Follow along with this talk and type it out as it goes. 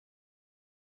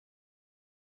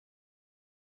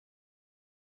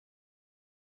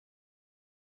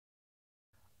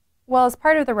Well, as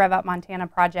part of the Rev Up Montana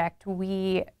project,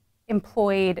 we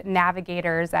employed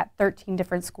navigators at 13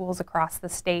 different schools across the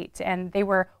state, and they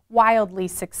were wildly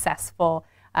successful.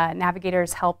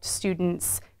 Navigators helped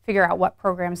students figure out what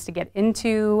programs to get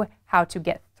into, how to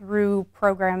get through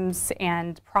programs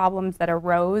and problems that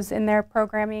arose in their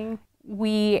programming.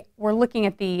 We were looking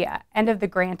at the end of the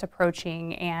grant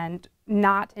approaching and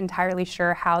not entirely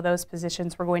sure how those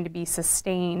positions were going to be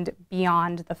sustained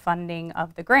beyond the funding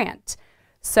of the grant.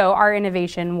 So our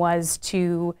innovation was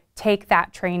to take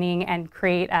that training and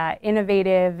create an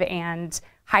innovative and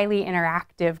highly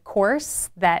interactive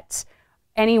course that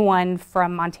anyone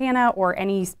from Montana or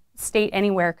any state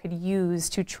anywhere could use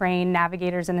to train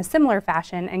navigators in a similar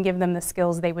fashion and give them the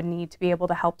skills they would need to be able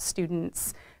to help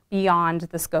students beyond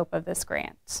the scope of this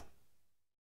grant.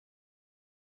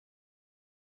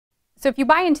 So if you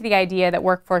buy into the idea that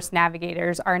workforce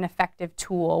navigators are an effective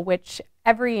tool, which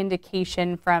every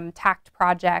indication from TACT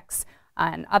projects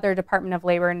and other Department of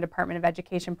Labor and Department of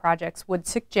Education projects would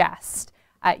suggest,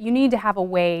 you need to have a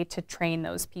way to train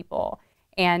those people.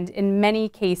 And in many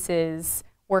cases,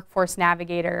 workforce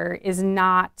navigator is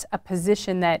not a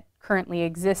position that currently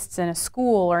exists in a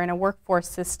school or in a workforce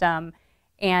system,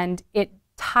 and it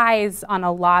ties on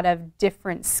a lot of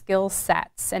different skill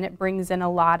sets, and it brings in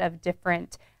a lot of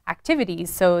different activities.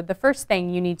 So the first thing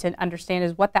you need to understand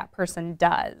is what that person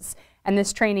does. And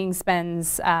this training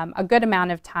spends a good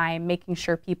amount of time making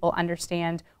sure people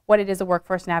understand what it is a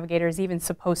workforce navigator is even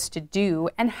supposed to do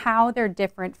and how they're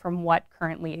different from what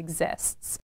currently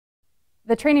exists.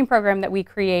 The training program that we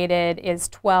created is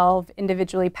 12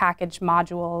 individually packaged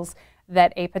modules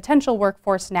that a potential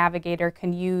workforce navigator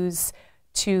can use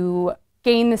to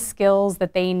gain the skills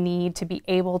that they need to be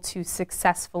able to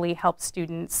successfully help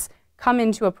students come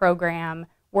into a program,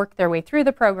 work their way through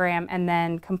the program, and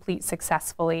then complete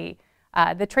successfully.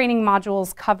 The training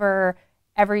modules cover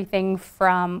everything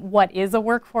from what is a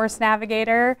workforce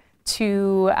navigator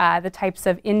to the types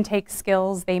of intake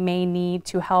skills they may need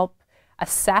to help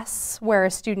assess where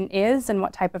a student is and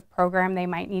what type of program they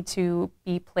might need to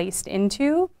be placed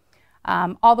into,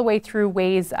 all the way through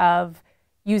ways of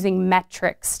using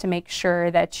metrics to make sure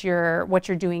that what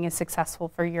you're doing is successful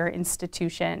for your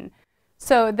institution.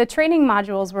 So the training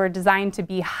modules were designed to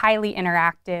be highly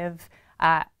interactive.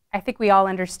 I think we all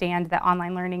understand that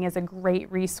online learning is a great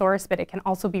resource, but it can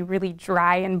also be really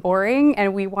dry and boring,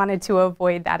 and we wanted to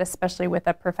avoid that, especially with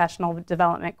a professional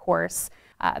development course.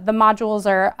 The modules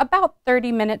are about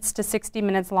 30 minutes to 60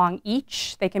 minutes long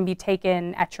each. They can be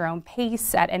taken at your own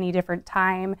pace at any different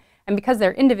time, and because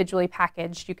they're individually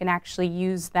packaged, you can actually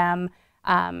use them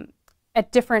at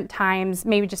different times,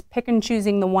 maybe just pick and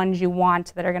choosing the ones you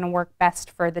want that are going to work best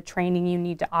for the training you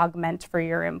need to augment for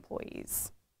your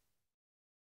employees.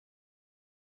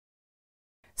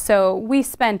 So we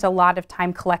spent a lot of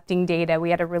time collecting data. We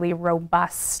had a really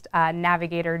robust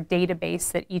navigator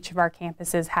database that each of our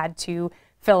campuses had to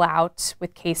fill out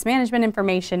with case management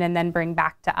information and then bring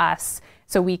back to us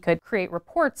so we could create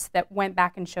reports that went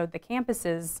back and showed the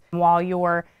campuses while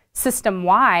you're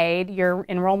system-wide, your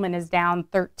enrollment is down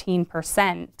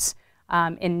 13%.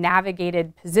 In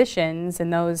navigated positions in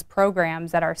those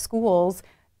programs at our schools,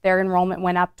 their enrollment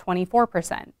went up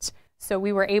 24%. So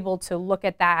we were able to look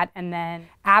at that and then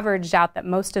averaged out that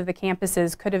most of the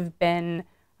campuses could have been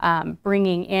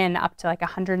bringing in up to like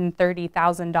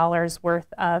 $130,000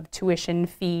 worth of tuition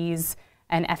fees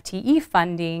and FTE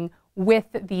funding with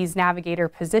these navigator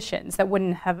positions that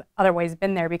wouldn't have otherwise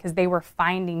been there because they were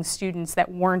finding students that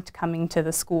weren't coming to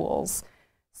the schools.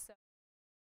 So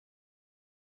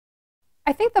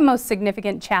I think the most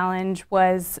significant challenge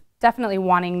was definitely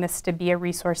wanting this to be a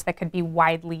resource that could be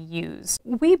widely used.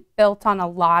 We built on a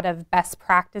lot of best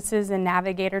practices in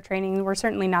navigator training. We're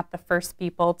certainly not the first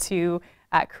people to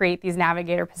create these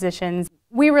navigator positions.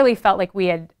 We really felt like we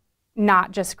had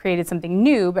not just created something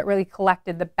new, but really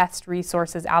collected the best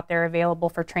resources out there available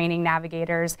for training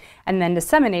navigators and then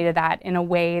disseminated that in a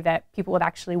way that people would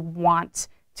actually want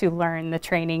to learn the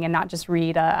training and not just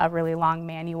read a really long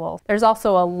manual. There's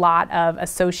also a lot of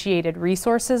associated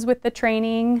resources with the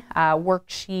training,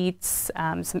 worksheets,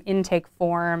 some intake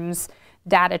forms,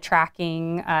 data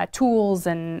tracking, tools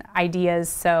and ideas.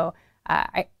 So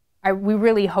we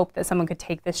really hope that someone could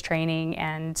take this training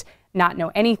and not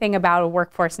know anything about a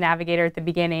workforce navigator at the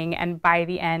beginning and by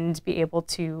the end be able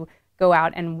to go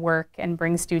out and work and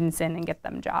bring students in and get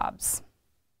them jobs.